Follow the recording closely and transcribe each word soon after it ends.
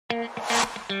Hello,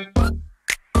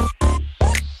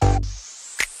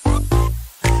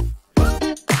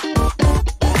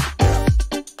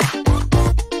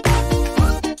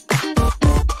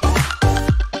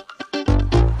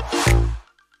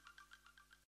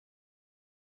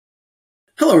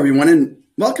 everyone, and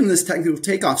welcome to this technical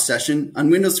takeoff session on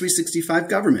Windows 365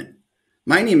 Government.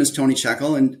 My name is Tony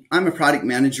Checkal, and I'm a product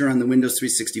manager on the Windows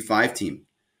 365 team.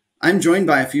 I'm joined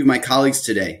by a few of my colleagues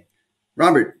today.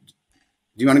 Robert,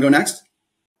 do you want to go next?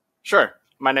 Sure.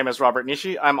 My name is Robert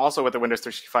Nishi. I'm also with the Windows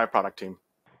 365 product team.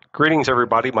 Greetings,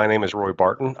 everybody. My name is Roy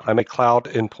Barton. I'm a cloud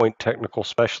endpoint technical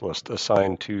specialist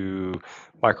assigned to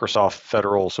Microsoft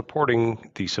Federal supporting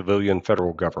the civilian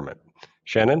federal government.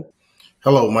 Shannon?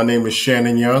 Hello, my name is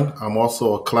Shannon Young. I'm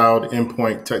also a cloud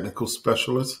endpoint technical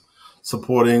specialist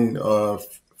supporting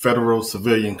federal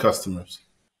civilian customers.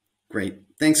 Great.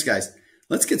 Thanks, guys.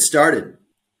 Let's get started.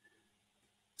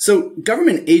 So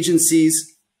government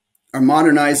agencies are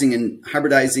modernizing and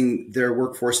hybridizing their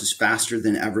workforces faster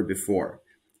than ever before,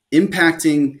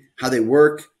 impacting how they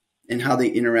work and how they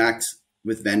interact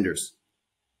with vendors.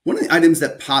 One of the items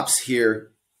that pops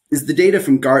here is the data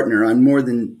from Gartner on more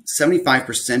than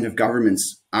 75% of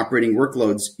governments operating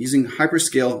workloads using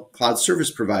hyperscale cloud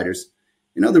service providers.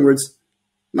 In other words,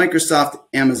 Microsoft,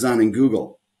 Amazon, and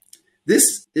Google.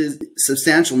 This is a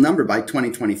substantial number by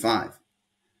 2025.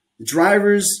 The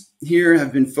drivers here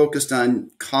have been focused on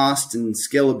cost and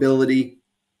scalability.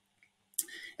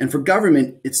 And for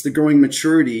government, it's the growing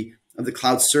maturity of the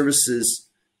cloud services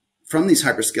from these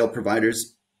hyperscale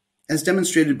providers, as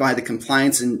demonstrated by the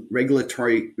compliance and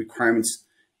regulatory requirements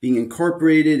being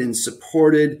incorporated and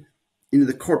supported into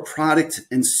the core product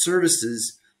and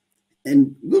services.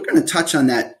 And we're going to touch on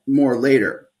that more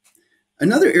later.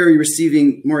 Another area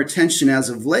receiving more attention as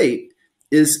of late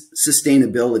is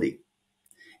sustainability,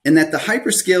 and that the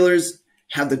hyperscalers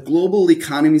have the global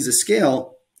economies of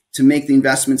scale to make the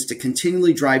investments to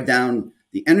continually drive down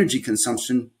the energy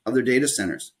consumption of their data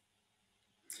centers.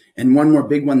 And one more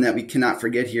big one that we cannot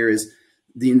forget here is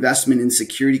the investment in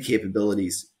security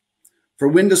capabilities. For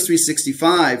Windows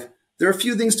 365, there are a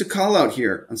few things to call out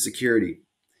here on security.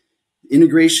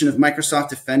 Integration of Microsoft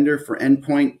Defender for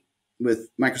endpoint with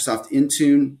Microsoft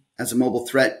Intune as a mobile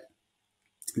threat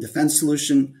defense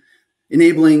solution,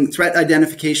 enabling threat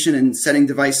identification and setting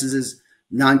devices as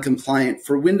non-compliant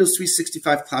for Windows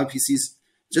 365 cloud PCs,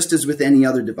 just as with any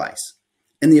other device,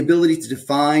 and the ability to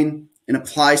define and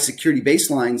apply security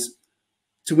baselines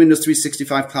to Windows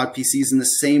 365 cloud PCs in the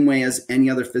same way as any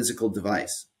other physical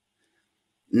device.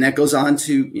 And that goes on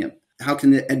to, how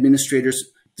can the administrators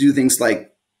do things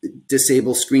like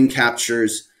disable screen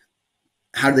captures?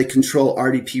 How do they control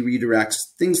RDP redirects?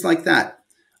 Things like that.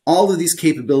 All of these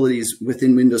capabilities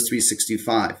within Windows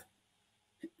 365.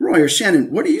 Roy or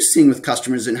Shannon, what are you seeing with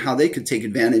customers and how they could take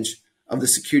advantage of the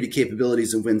security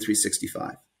capabilities of Win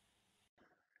 365?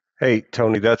 Hey,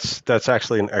 Tony, that's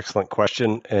actually an excellent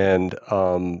question. And,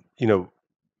 one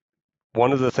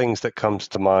of the things that comes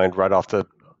to mind right off the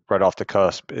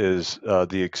cusp is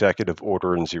the executive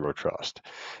order and zero trust.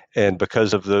 And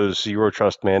because of those zero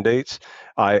trust mandates,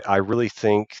 I really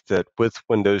think that with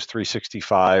Windows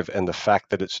 365 and the fact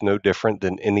that it's no different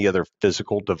than any other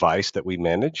physical device that we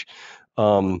manage,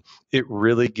 it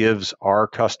really gives our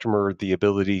customer the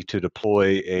ability to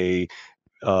deploy a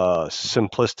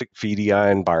simplistic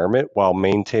VDI environment while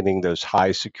maintaining those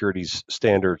high security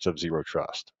standards of zero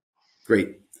trust.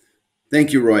 Great.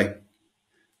 Thank you, Roy.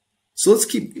 So let's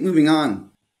keep moving on.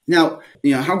 Now,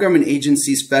 how government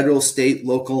agencies, federal, state,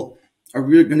 local, are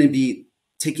really going to be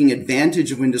taking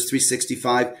advantage of Windows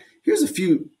 365. Here's a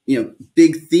few,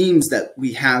 big themes that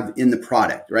we have in the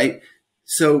product, right?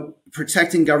 So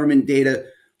protecting government data,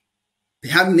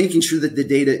 making sure that the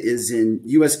data is in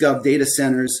US Gov data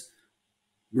centers.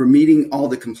 We're meeting all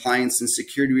the compliance and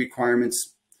security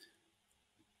requirements,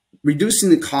 reducing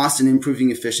the cost and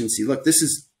improving efficiency. Look,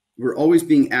 we're always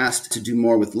being asked to do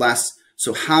more with less.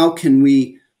 So how can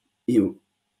we,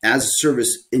 as a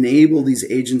service, enable these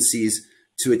agencies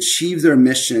to achieve their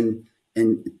mission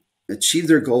and achieve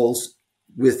their goals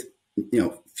with,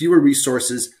 fewer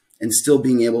resources and still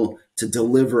being able to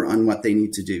deliver on what they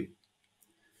need to do?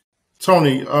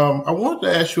 Tony, I wanted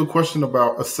to ask you a question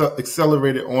about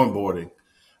accelerated onboarding.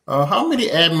 How many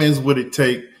admins would it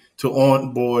take to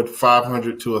onboard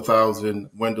 500 to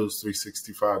 1,000 Windows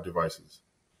 365 devices?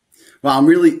 Well, I'm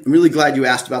really glad you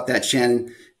asked about that,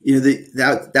 Shannon.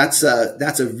 That's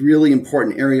a really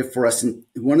important area for us, and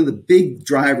one of the big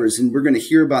drivers, and we're going to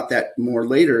hear about that more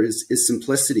later, is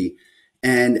simplicity.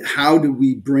 And how do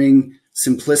we bring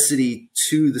simplicity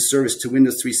to the service, to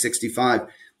Windows 365?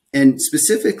 And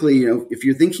specifically, if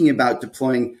you're thinking about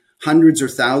deploying hundreds or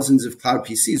thousands of cloud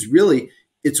PCs, really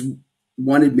it's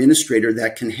one administrator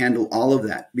that can handle all of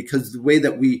that, because the way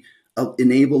that we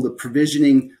enable the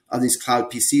provisioning of these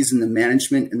cloud PCs and the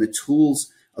management and the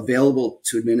tools available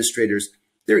to administrators,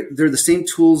 they're the same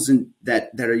tools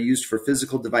that are used for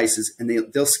physical devices, and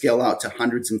they'll scale out to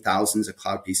hundreds and thousands of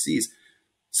cloud PCs.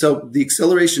 So the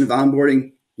acceleration of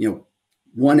onboarding,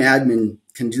 one admin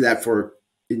can do that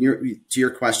to your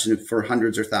question, for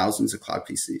hundreds or thousands of cloud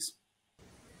PCs.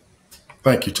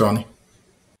 Thank you, Tony.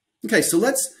 Okay, so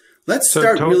let's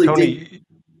start really Tony,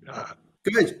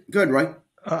 Go ahead, Roy.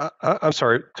 I'm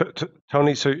sorry,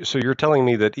 Tony. So you're telling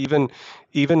me that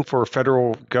even for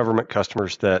federal government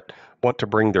customers that want to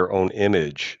bring their own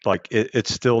image, like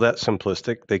it's still that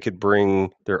simplistic? They could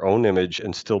bring their own image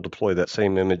and still deploy that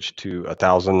same image to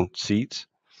 1,000 seats?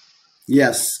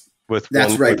 Yes, with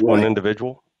one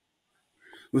individual.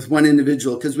 With one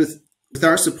individual, because with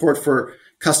our support for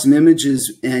custom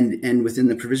images and within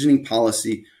the provisioning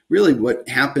policy, really what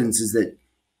happens is that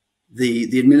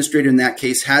the administrator in that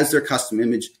case has their custom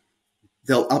image.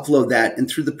 They'll upload that, and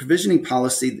through the provisioning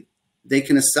policy, they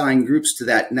can assign groups to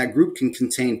that, and that group can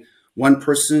contain one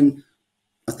person,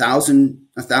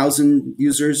 1,000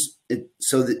 users,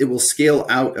 so that it will scale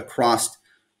out across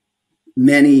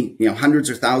many, hundreds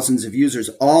or thousands of users,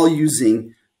 all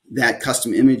using that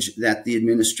custom image that the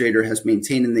administrator has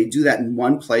maintained. And they do that in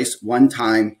one place, one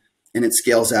time, and it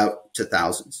scales out to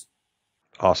thousands.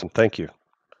 Awesome. Thank you.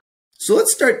 So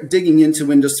let's start digging into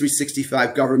Windows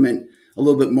 365 Government a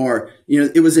little bit more.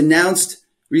 It was announced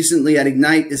recently at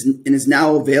Ignite and is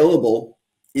now available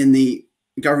in the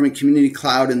Government Community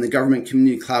Cloud and the Government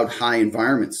Community Cloud High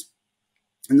environments.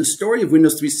 And the story of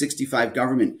Windows 365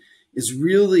 Government is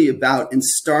really about and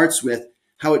starts with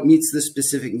how it meets the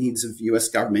specific needs of U.S.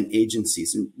 government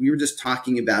agencies. And we were just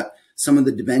talking about some of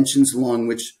the dimensions along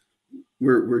which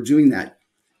we're doing that.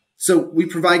 So we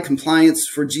provide compliance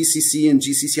for GCC and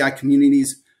GCCI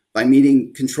communities by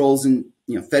meeting controls in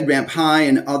FedRAMP High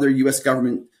and other U.S.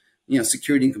 government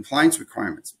security and compliance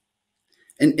requirements.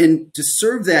 And to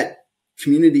serve that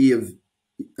community of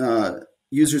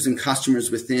users and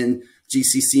customers within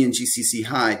GCC and GCC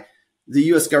High, the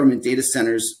U.S. government data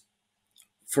centers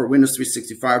for Windows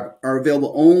 365 are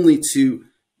available only to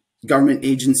government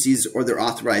agencies or their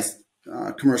authorized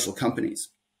commercial companies.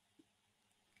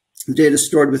 The data is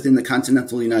stored within the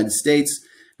continental United States.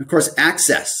 Of course,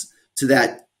 access to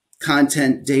that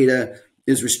content data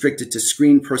is restricted to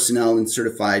screened personnel and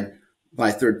certified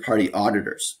by third-party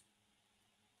auditors.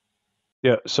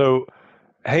 Yeah. So,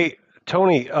 hey,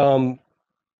 Tony,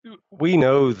 we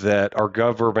know that our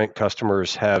government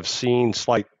customers have seen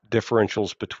slight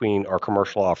differentials between our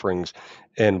commercial offerings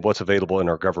and what's available in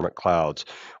our government clouds.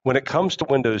 When it comes to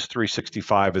Windows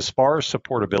 365, as far as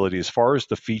supportability, as far as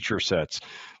the feature sets,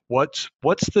 what's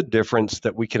the difference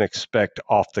that we can expect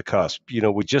off the cusp?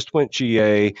 We just went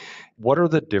GA. What are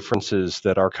the differences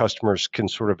that our customers can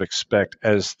sort of expect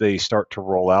as they start to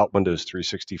roll out Windows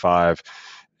 365?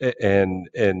 And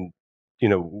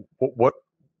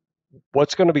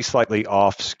what's going to be slightly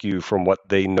off skew from what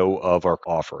they know of our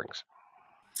offerings?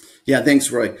 Yeah,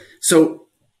 thanks, Roy. So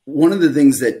one of the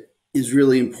things that is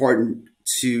really important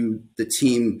to the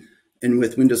team and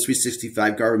with Windows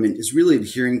 365 Government is really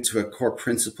adhering to a core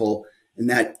principle, in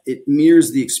that it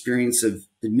mirrors the experience of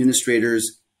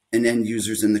administrators and end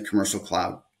users in the commercial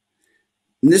cloud.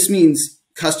 And this means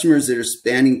customers that are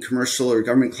spanning commercial or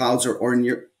government clouds, or in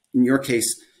your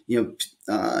case,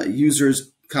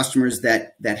 users, customers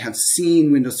that have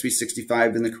seen Windows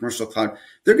 365 in the commercial cloud,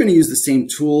 they're going to use the same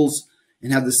tools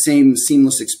and have the same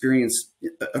seamless experience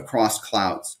across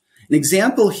clouds. An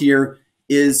example here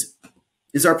is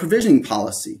our provisioning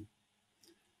policy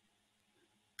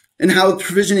and how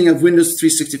provisioning of Windows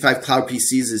 365 Cloud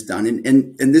PCs is done.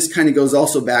 And this kind of goes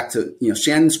also back to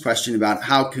Shannon's question about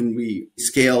how can we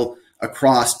scale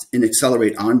across and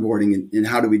accelerate onboarding, and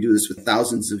how do we do this with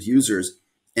thousands of users.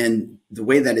 And the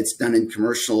way that it's done in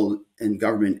commercial and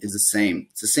government is the same.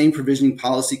 It's the same provisioning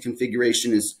policy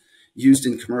configuration is used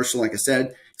in commercial, like I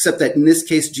said, except that in this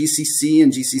case, GCC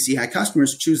and GCC High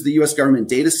customers choose the U.S. government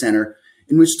data center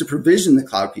in which to provision the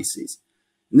cloud PCs.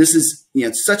 And this is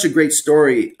such a great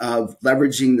story of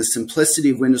leveraging the simplicity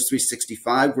of Windows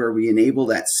 365, where we enable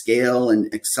that scale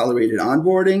and accelerated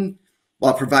onboarding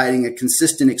while providing a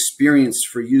consistent experience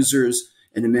for users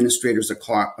and administrators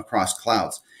across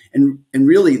clouds. And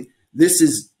really, this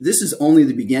is only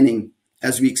the beginning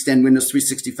as we extend Windows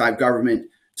 365 Government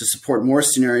to support more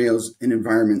scenarios and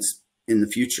environments in the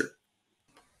future.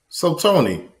 So,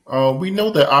 Tony, we know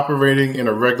that operating in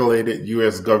a regulated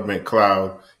U.S. government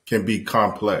cloud can be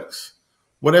complex.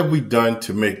 What have we done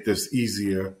to make this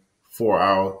easier for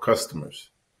our customers?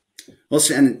 Well,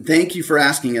 Shannon, thank you for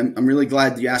asking. I'm really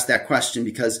glad you asked that question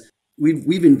because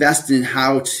we've invested in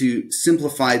how to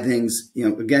simplify things,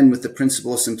 again, with the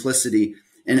principle of simplicity.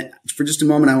 And for just a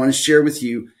moment, I want to share with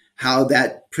you how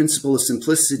that principle of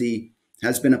simplicity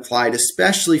has been applied,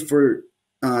 especially for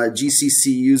GCC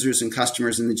users and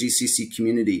customers in the GCC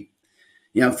community.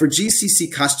 For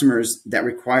GCC customers that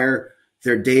require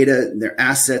their data, their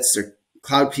assets, their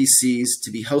cloud PCs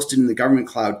to be hosted in the government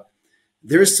cloud,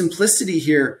 there is simplicity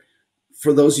here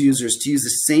for those users to use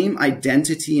the same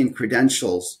identity and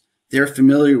credentials they're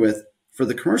familiar with for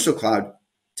the commercial cloud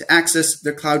to access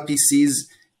their cloud PCs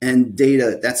and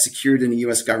data that's secured in a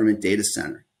US government data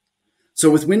center. So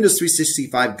with Windows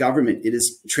 365 Government, it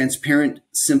is transparent,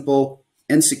 simple,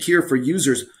 and secure for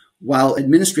users, while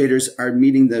administrators are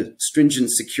meeting the stringent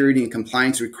security and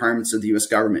compliance requirements of the US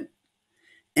government.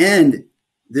 And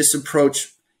this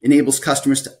approach enables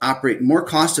customers to operate more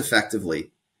cost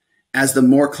effectively as the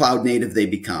more cloud native they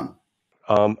become.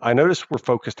 I noticed we're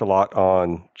focused a lot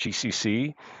on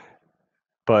GCC,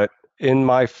 but in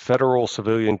my federal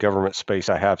civilian government space,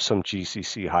 I have some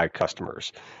GCC high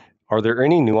customers. Are there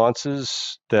any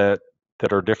nuances that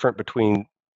are different between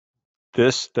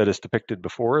this that is depicted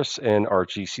before us and our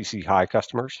GCC high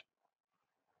customers?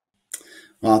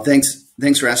 Well, thanks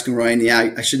for asking, Roy. And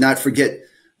yeah, I should not forget,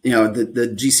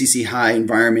 the GCC high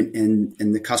environment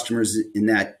and the customers in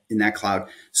that cloud.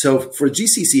 So for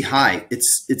GCC high,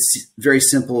 it's very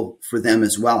simple for them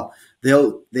as well.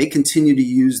 They continue to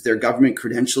use their government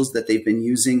credentials that they've been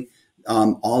using.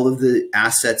 All of the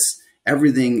assets,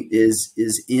 everything is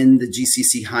in the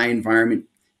GCC high environment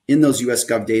in those US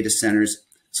Gov data centers.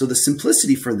 So the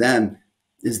simplicity for them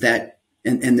is that,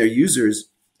 and their users,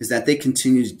 is that they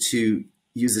continue to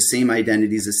use the same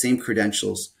identities, the same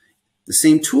credentials, the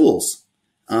same tools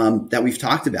that we've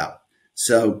talked about.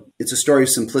 So it's a story of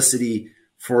simplicity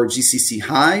for GCC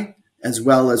high, as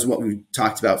well as what we've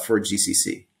talked about for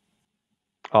GCC.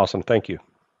 Awesome, thank you.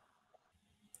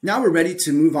 Now we're ready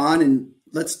to move on, and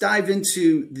let's dive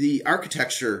into the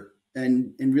architecture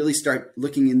and really start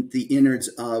looking in the innards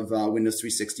of Windows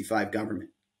 365 Government.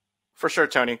 For sure,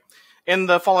 Tony. In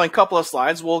the following couple of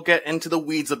slides, we'll get into the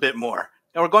weeds a bit more.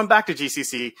 Now we're going back to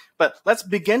GCC, but let's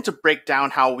begin to break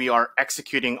down how we are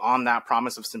executing on that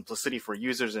promise of simplicity for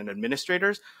users and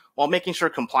administrators while making sure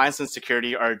compliance and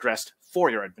security are addressed for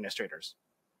your administrators.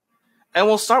 And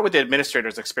we'll start with the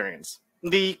administrator's experience.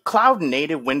 The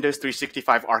cloud-native Windows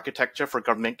 365 architecture for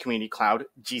Government Community Cloud,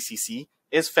 GCC,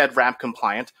 is FedRAMP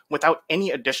compliant without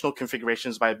any additional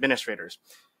configurations by administrators.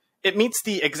 It meets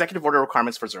the executive order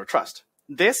requirements for Zero Trust.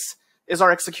 This is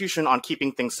our execution on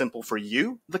keeping things simple for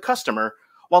you, the customer,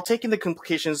 while taking the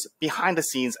complications behind the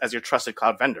scenes as your trusted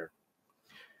cloud vendor.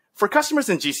 For customers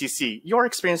in GCC, your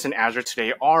experience in Azure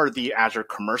today are the Azure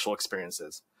commercial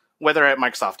experiences, whether at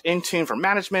Microsoft Intune for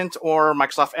management or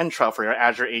Microsoft Entra for your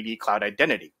Azure AD Cloud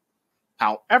Identity.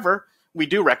 However, we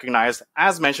do recognize,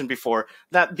 as mentioned before,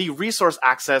 that the resource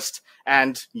accessed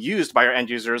and used by our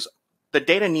end users, the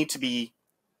data need to be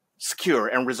secure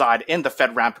and reside in the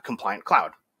FedRAMP compliant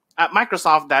cloud. At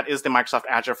Microsoft, that is the Microsoft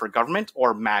Azure for Government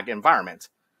or MAG environment.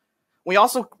 We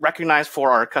also recognize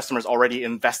for our customers already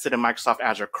invested in Microsoft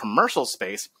Azure commercial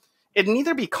space, it'd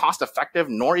neither be cost effective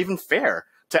nor even fair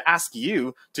to ask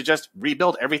you to just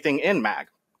rebuild everything in MAG.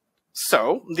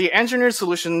 So the engineered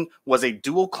solution was a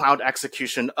dual cloud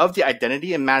execution of the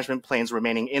identity and management planes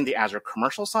remaining in the Azure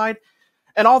commercial side,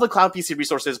 and all the cloud PC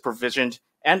resources provisioned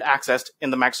and accessed in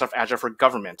the Microsoft Azure for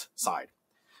Government side,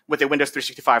 with a Windows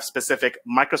 365 specific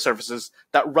microservices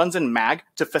that runs in MAG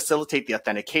to facilitate the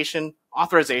authentication,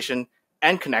 authorization,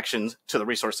 and connections to the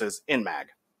resources in MAG.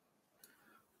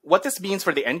 What this means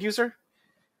for the end user?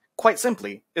 Quite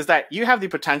simply, is that you have the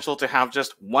potential to have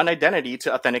just one identity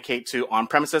to authenticate to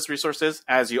on-premises resources,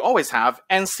 as you always have,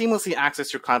 and seamlessly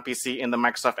access your cloud PC in the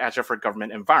Microsoft Azure for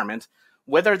Government environment,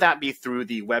 whether that be through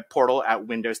the web portal at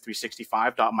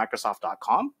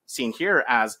windows365.microsoft.com, seen here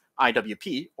as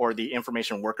IWP, or the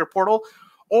Information Worker Portal,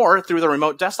 or through the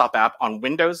remote desktop app on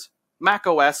Windows, Mac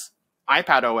OS,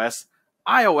 iPad OS,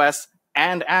 iOS,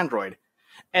 and Android.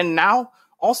 And now,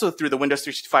 also through the Windows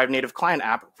 365 native client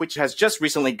app, which has just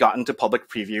recently gotten to public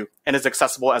preview and is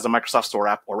accessible as a Microsoft Store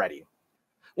app already.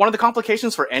 One of the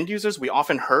complications for end users we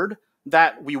often heard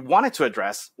that we wanted to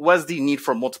address was the need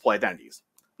for multiple identities.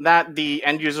 That the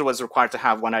end user was required to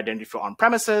have one identity for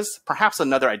on-premises, perhaps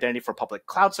another identity for public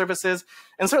cloud services,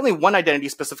 and certainly one identity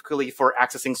specifically for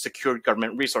accessing secured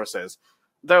government resources,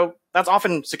 though that's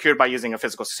often secured by using a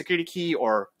physical security key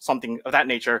or something of that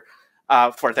nature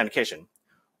for authentication.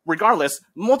 Regardless,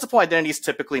 multiple identities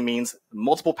typically means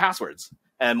multiple passwords,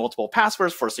 and multiple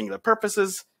passwords for singular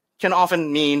purposes can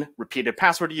often mean repeated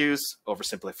password use,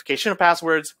 oversimplification of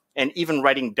passwords, and even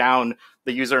writing down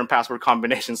the user and password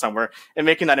combination somewhere and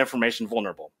making that information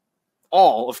vulnerable.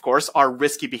 All, of course, are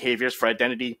risky behaviors for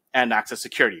identity and access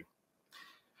security.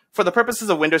 For the purposes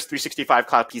of Windows 365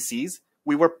 Cloud PCs,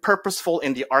 we were purposeful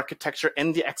in the architecture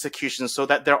and the execution so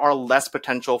that there are less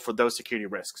potential for those security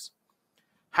risks.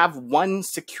 Have one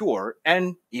secure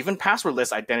and even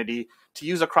passwordless identity to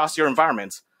use across your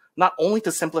environments, not only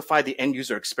to simplify the end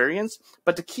user experience,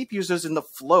 but to keep users in the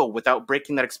flow without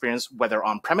breaking that experience, whether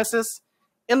on premises,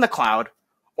 in the cloud,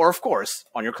 or of course,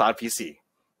 on your cloud PC.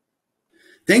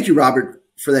 Thank you, Robert,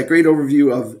 for that great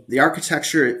overview of the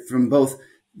architecture from both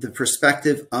the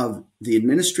perspective of the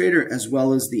administrator as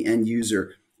well as the end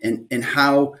user, and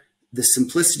how the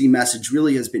simplicity message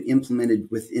really has been implemented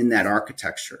within that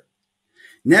architecture.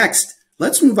 Next,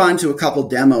 let's move on to a couple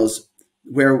demos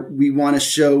where we want to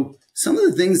show some of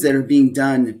the things that are being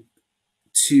done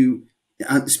to,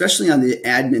 especially on the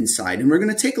admin side. And we're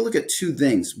going to take a look at two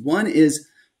things. One is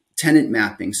tenant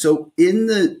mapping. So in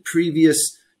the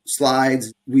previous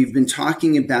slides, we've been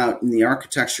talking about in the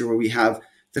architecture where we have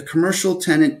the commercial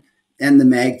tenant and the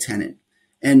mag tenant.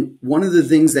 And one of the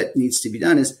things that needs to be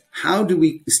done is how do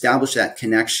we establish that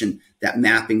connection, that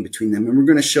mapping between them? And we're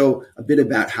going to show a bit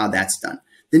about how that's done.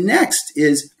 The next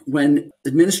is when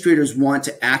administrators want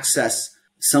to access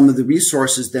some of the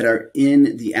resources that are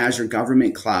in the Azure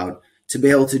Government Cloud to be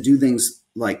able to do things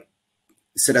like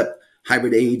set up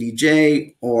hybrid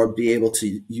AEDJ or be able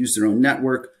to use their own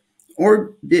network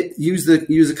or use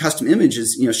a custom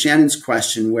images. You know, Shannon's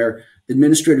question where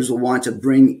administrators will want to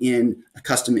bring in a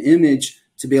custom image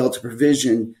to be able to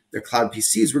provision their cloud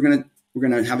PCs. We're going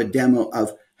to have a demo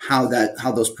of how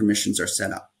those permissions are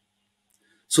set up.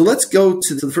 So let's go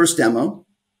to the first demo.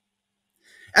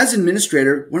 As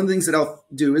administrator, one of the things that I'll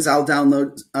do is I'll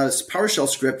download a PowerShell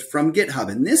script from GitHub.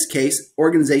 In this case,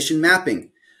 organization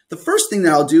mapping. The first thing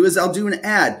that I'll do is I'll do an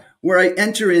add where I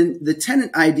enter in the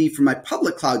tenant ID for my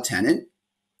public cloud tenant.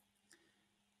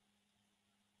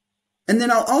 And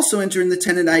then I'll also enter in the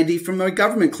tenant ID from my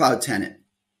government cloud tenant.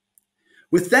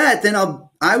 With that, then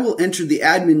I will enter the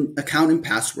admin account and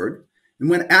password. And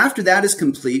when after that is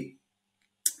complete,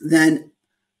 then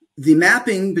the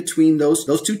mapping between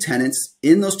those two tenants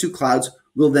in those two clouds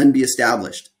will then be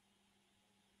established.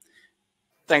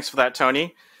 Thanks for that,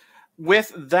 Tony.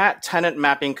 With that tenant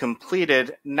mapping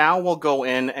completed, now we'll go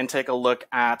in and take a look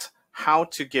at how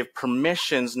to give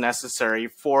permissions necessary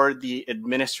for the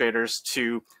administrators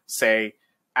to, say,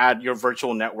 add your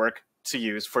virtual network to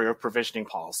use for your provisioning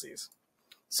policies.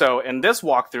 So in this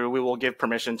walkthrough, we will give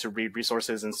permission to read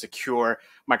resources and secure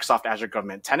Microsoft Azure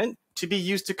Government Tenant to be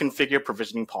used to configure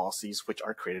provisioning policies which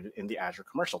are created in the Azure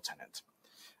Commercial Tenant.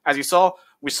 As you saw,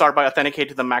 we start by authenticating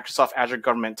to the Microsoft Azure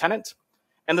Government Tenant,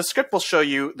 and the script will show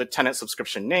you the tenant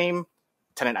subscription name,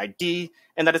 tenant ID,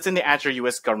 and that it's in the Azure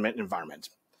US Government environment.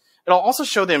 It'll also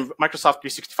show the Microsoft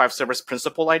 365 Service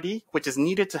Principal ID, which is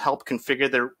needed to help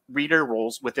configure the reader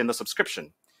roles within the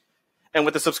subscription. And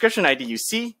with the subscription ID you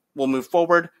see, we'll move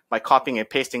forward by copying and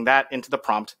pasting that into the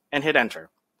prompt and hit enter.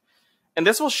 And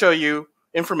this will show you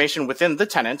information within the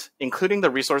tenant, including the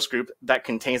resource group that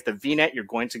contains the VNet you're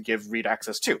going to give read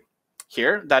access to.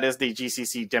 Here, that is the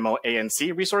GCC demo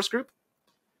ANC resource group.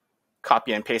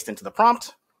 Copy and paste into the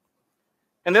prompt.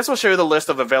 And this will show you the list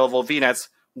of available VNets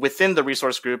within the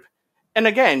resource group. And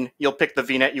again, you'll pick the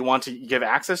VNet you want to give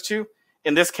access to.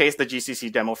 In this case, the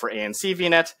GCC demo for ANC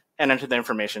VNet, and enter the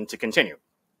information to continue.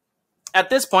 At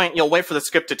this point, you'll wait for the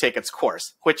script to take its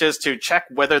course, which is to check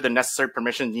whether the necessary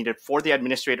permissions needed for the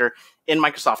administrator in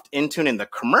Microsoft Intune in the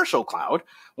commercial cloud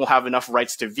will have enough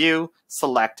rights to view,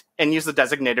 select, and use the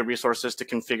designated resources to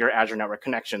configure Azure Network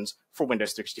connections for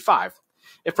Windows 365.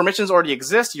 If permissions already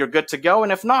exist, you're good to go,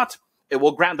 and if not, it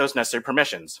will grant those necessary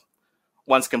permissions.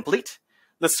 Once complete,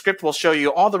 the script will show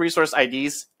you all the resource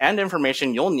IDs and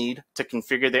information you'll need to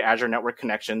configure the Azure Network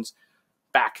connections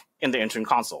back in the Intune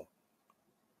console,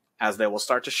 as they will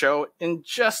start to show in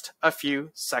just a few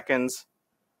seconds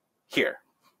here.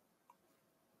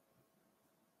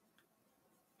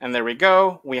 And there we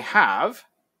go. We have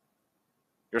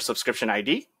your subscription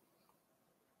ID,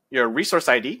 your resource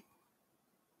ID,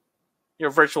 your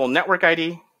virtual network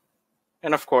ID,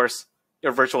 and of course,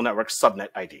 your virtual network subnet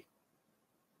ID.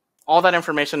 All that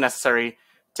information necessary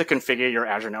to configure your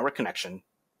Azure Network connection.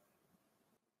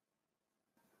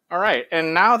 All right,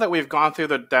 and now that we've gone through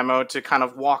the demo to kind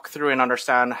of walk through and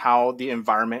understand how the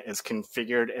environment is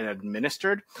configured and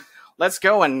administered, let's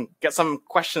go and get some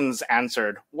questions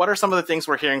answered. What are some of the things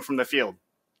we're hearing from the field?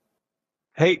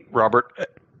 Hey, Robert,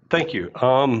 thank you.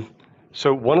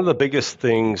 So one of the biggest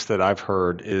things that I've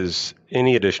heard is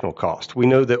any additional cost. We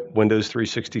know that Windows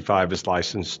 365 is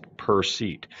licensed per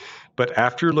seat, but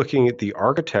after looking at the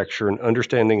architecture and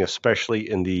understanding, especially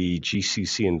in the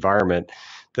GCC environment,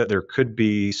 that there could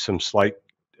be some slight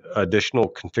additional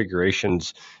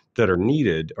configurations that are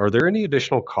needed. Are there any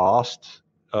additional costs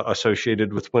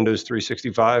associated with Windows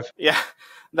 365? Yeah,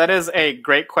 that is a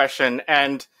great question,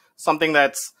 and something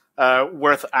that's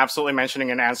worth absolutely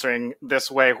mentioning and answering this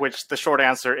way, which the short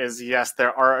answer is yes,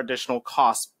 there are additional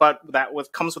costs, but that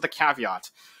comes with a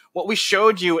caveat. What we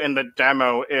showed you in the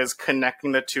demo is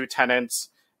connecting the two tenants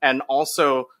and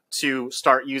also to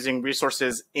start using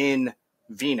resources in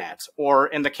VNet, or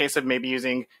in the case of maybe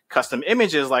using custom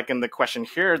images, like in the question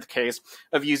here, the case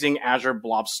of using Azure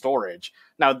Blob Storage.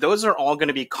 Now, those are all going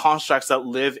to be constructs that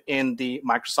live in the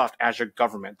Microsoft Azure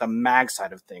government, the MAG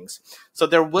side of things. So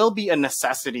there will be a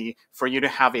necessity for you to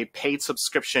have a paid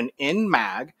subscription in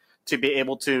MAG to be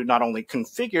able to not only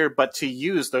configure, but to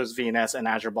use those VNS and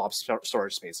Azure Blob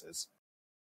storage spaces.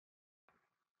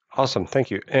 Awesome, thank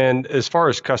you. And as far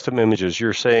as custom images,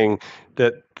 you're saying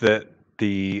that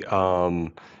the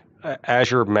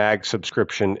Azure MAG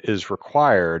subscription is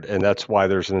required, and that's why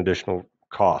there's an additional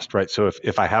cost, right? So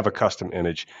if I have a custom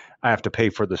image, I have to pay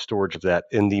for the storage of that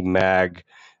in the MAG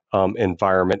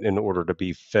environment in order to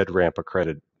be FedRAMP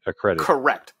accredited.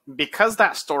 Correct. Because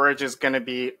that storage is going to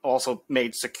be also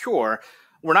made secure,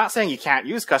 we're not saying you can't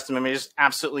use custom images.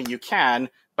 Absolutely you can,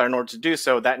 but in order to do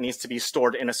so, that needs to be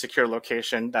stored in a secure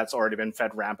location that's already been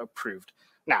FedRAMP approved.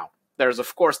 Now, there's,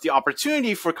 of course, the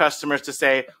opportunity for customers to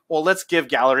say, well, let's give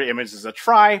gallery images a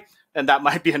try. And that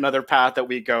might be another path that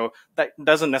we go that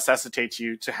doesn't necessitate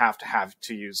you to have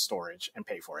to use storage and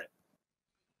pay for it.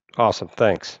 Awesome.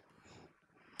 Thanks.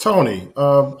 Tony,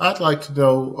 I'd like to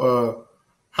know,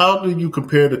 how do you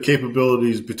compare the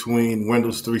capabilities between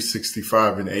Windows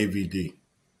 365 and AVD?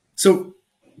 So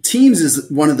Teams is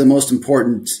one of the most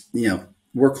important,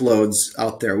 workloads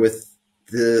out there with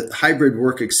the hybrid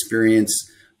work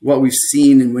experience. What we've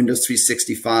seen in Windows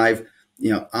 365,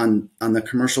 on the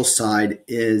commercial side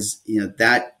is,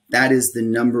 that is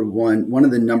one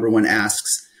of the number one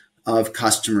asks of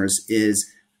customers is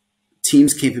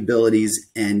Teams capabilities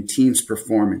and Teams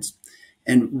performance.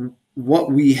 And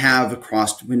what we have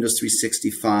across Windows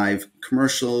 365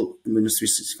 commercial and Windows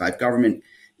 365 government,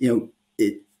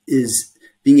 it is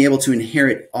being able to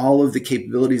inherit all of the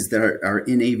capabilities that are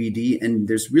in AVD. And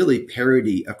there's really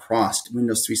parity across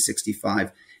Windows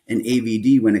 365 and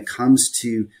AVD when it comes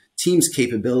to Teams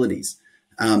capabilities.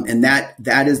 And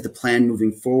that is the plan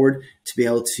moving forward, to be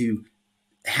able to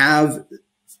have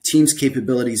Teams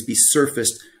capabilities be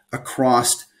surfaced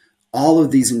across all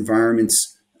of these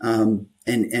environments,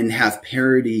 and have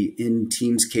parity in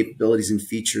Teams capabilities and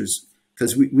features.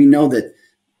 Because we know that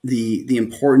the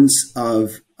importance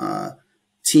of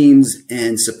Teams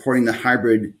and supporting the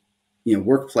hybrid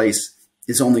workplace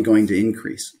is only going to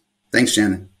increase. Thanks,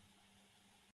 Shannon.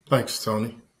 Thanks,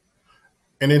 Tony.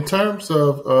 And in terms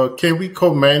of, can we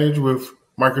co-manage with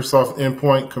Microsoft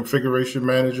Endpoint Configuration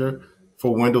Manager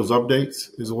for Windows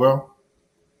updates as well?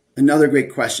 Another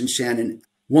great question, Shannon.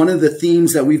 One of the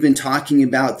themes that we've been talking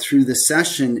about through the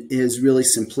session is really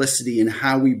simplicity and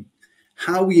how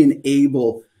we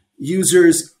enable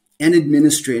users and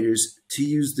administrators to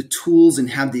use the tools and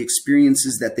have the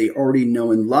experiences that they already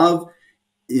know and love,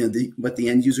 what the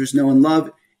end users know and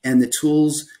love, and the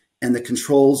tools and the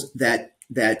controls that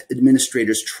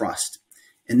administrators trust.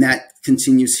 And that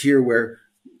continues here, where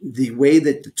the way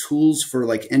that the tools for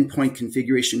like Endpoint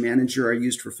Configuration Manager are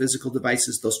used for physical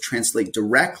devices, those translate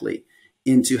directly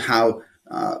into how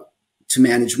to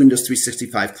manage Windows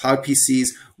 365 cloud PCs,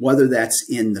 whether that's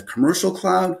in the commercial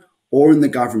cloud or in the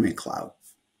government cloud.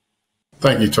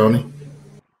 Thank you, Tony.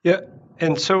 Yeah.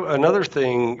 And so another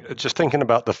thing, just thinking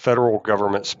about the federal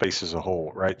government space as a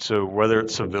whole, right? So whether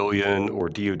it's civilian or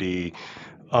DoD,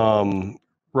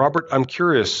 Robert, I'm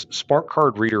curious, smart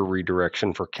card reader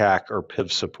redirection for CAC or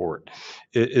PIV support,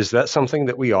 is that something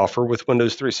that we offer with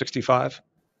Windows 365?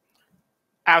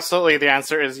 Absolutely. The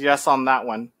answer is yes on that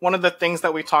one. One of the things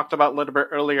that we talked about a little bit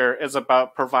earlier is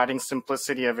about providing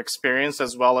simplicity of experience,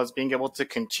 as well as being able to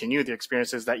continue the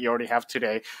experiences that you already have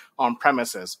today on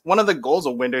premises. One of the goals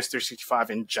of Windows 365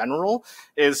 in general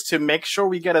is to make sure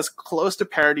we get as close to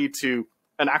parity to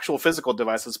an actual physical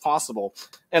device as possible.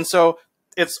 And so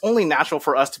it's only natural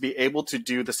for us to be able to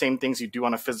do the same things you do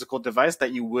on a physical device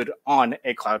that you would on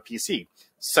a cloud PC.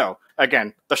 So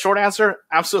again, the short answer,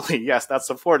 absolutely, yes, that's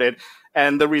supported.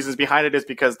 And the reasons behind it is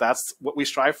because that's what we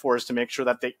strive for, is to make sure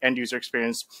that the end user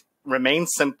experience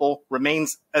remains simple,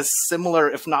 remains as similar,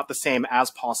 if not the same,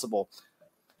 as possible.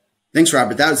 Thanks,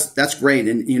 Robert. That's great.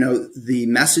 And the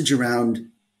message around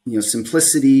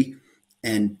simplicity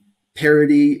and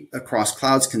parity across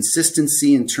clouds,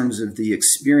 consistency in terms of the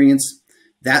experience,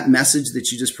 that message that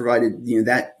you just provided,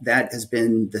 that has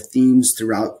been the themes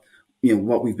throughout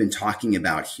what we've been talking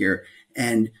about here,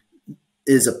 and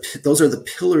those are the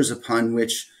pillars upon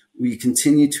which we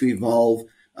continue to evolve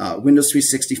Windows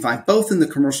 365, both in the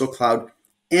commercial cloud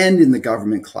and in the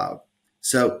government cloud.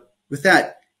 So with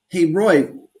that, hey, Roy,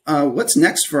 what's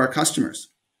next for our customers?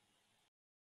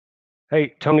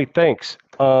 Hey, Tony, thanks.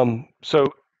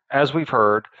 So as we've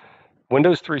heard,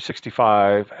 Windows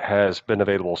 365 has been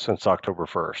available since October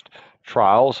 1st.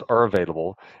 Trials are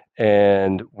available,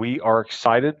 and we are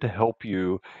excited to help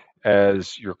you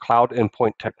as your cloud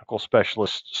endpoint technical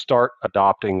specialist start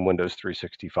adopting Windows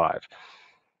 365.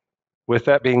 With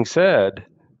that being said,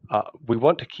 we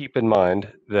want to keep in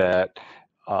mind that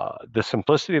the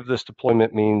simplicity of this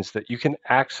deployment means that you can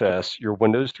access your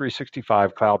Windows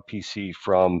 365 Cloud PC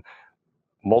from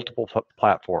multiple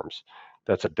platforms.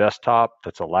 That's a desktop,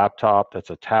 that's a laptop, that's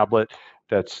a tablet,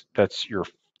 that's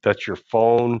your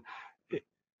phone.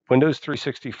 Windows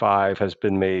 365 has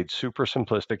been made super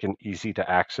simplistic and easy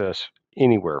to access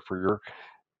anywhere for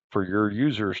your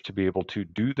users to be able to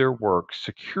do their work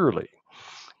securely.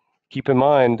 Keep in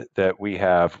mind that we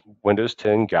have Windows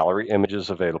 10 gallery images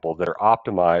available that are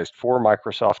optimized for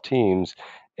Microsoft Teams,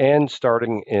 and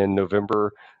starting in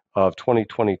November of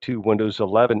 2022, Windows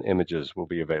 11 images will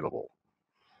be available.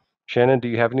 Shannon, do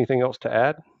you have anything else to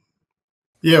add?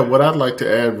 Yeah, what I'd like to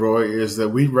add, Roy, is that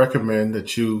we recommend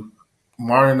that you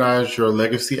modernize your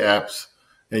legacy apps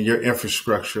and your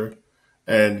infrastructure.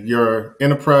 And your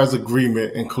enterprise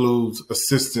agreement includes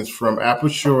assistance from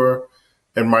Aperture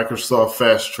and Microsoft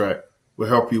Fast Track will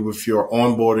help you with your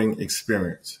onboarding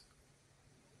experience.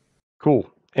 Cool.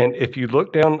 And if you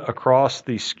look down across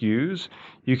the SKUs,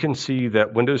 you can see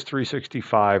that Windows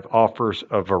 365 offers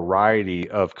a variety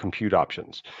of compute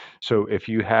options. So if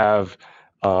you have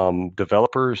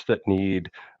developers that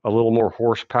need a little more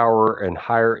horsepower and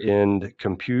higher end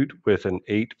compute with an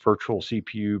 8 virtual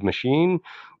CPU machine,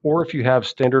 or if you have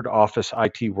standard Office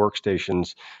IT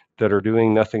workstations that are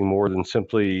doing nothing more than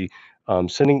simply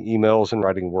sending emails and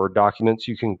writing Word documents,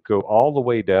 you can go all the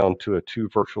way down to a 2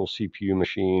 virtual CPU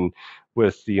machine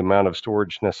with the amount of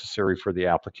storage necessary for the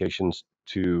applications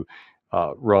to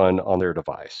run on their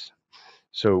device.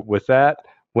 So with that,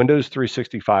 Windows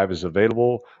 365 is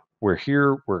available. We're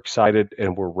here, we're excited,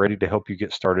 and we're ready to help you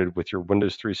get started with your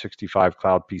Windows 365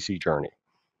 Cloud PC journey.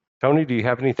 Tony, do you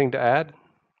have anything to add?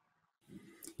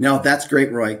 No, that's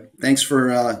great, Roy. Thanks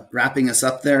for wrapping us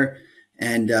up there.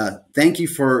 And thank you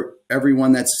for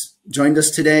everyone that's joined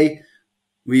us today.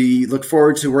 We look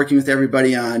forward to working with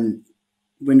everybody on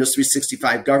Windows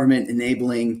 365 Government,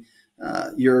 enabling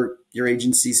your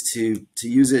agencies to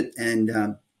use it.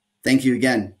 And thank you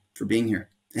again for being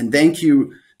here. And thank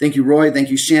you, Roy.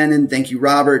 Thank you, Shannon. Thank you,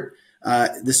 Robert.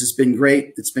 This has been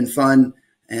great. It's been fun.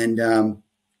 And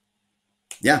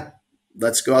yeah,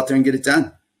 let's go out there and get it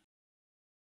done.